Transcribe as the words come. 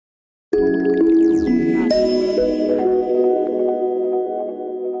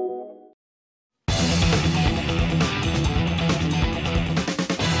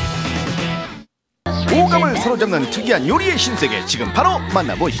오감을 사로잡는 특이한 요리의 신세계, 지금 바로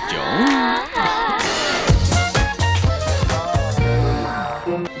만나보시죠.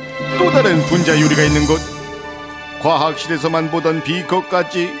 또 다른 분자 요리가 있는 곳. 과학실에서만 보던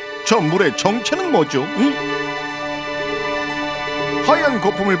비커까지. 저 물의 정체는 뭐죠? 하얀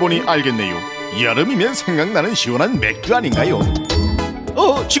거품을 보니 알겠네요. 여름이면 생각나는 시원한 맥주 아닌가요?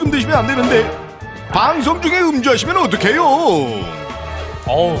 지금 드시면 안 되는데. 방송 중에 음주하시면 어떡해요?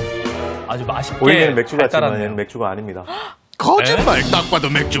 아주 맛있게 보이는 맥주 같지만 맥주가 아닙니다. 거짓말. 딱 봐도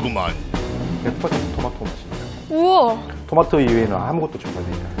맥주구만. 100% 토마토 맛입니다. 우와. 토마토 이외에는 아무것도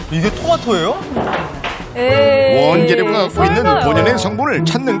첨가되지 않아요. 이게 토마토예요? 원재료가 갖고 있는 본연의 성분을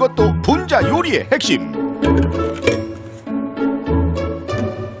찾는 것도 분자 요리의 핵심.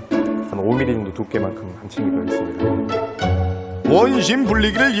 한 5mm 정도 두께만큼 한층이 들어있습니다. 원심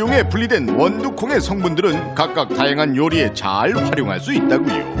분리기를 이용해 분리된 원두콩의 성분들은 각각 다양한 요리에 잘 활용할 수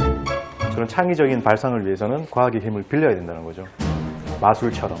있다고요. 저는 창의적인 발상을 위해서는 과학의 힘을 빌려야 된다는 거죠.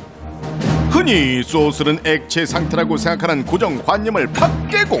 마술처럼. 흔히 소스는 액체 상태라고 생각하는 고정관념을 팍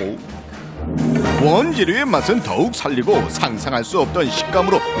깨고 원재료의 맛은 더욱 살리고 상상할 수 없던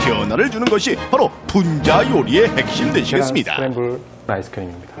식감으로 변화를 주는 것이 바로 분자 요리의 핵심 되시겠습니다. 스크램블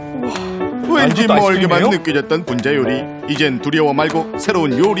아이스크림입니다. 왠지 멀게만 느껴졌던 분자 요리, 이젠 두려워 말고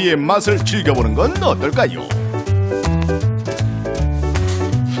새로운 요리의 맛을 즐겨보는 건 어떨까요?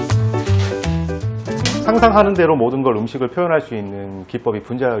 상상하는 대로 모든 걸 음식을 표현할 수 있는 기법이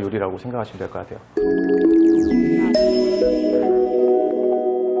분자 요리라고 생각하시면 될 것 같아요.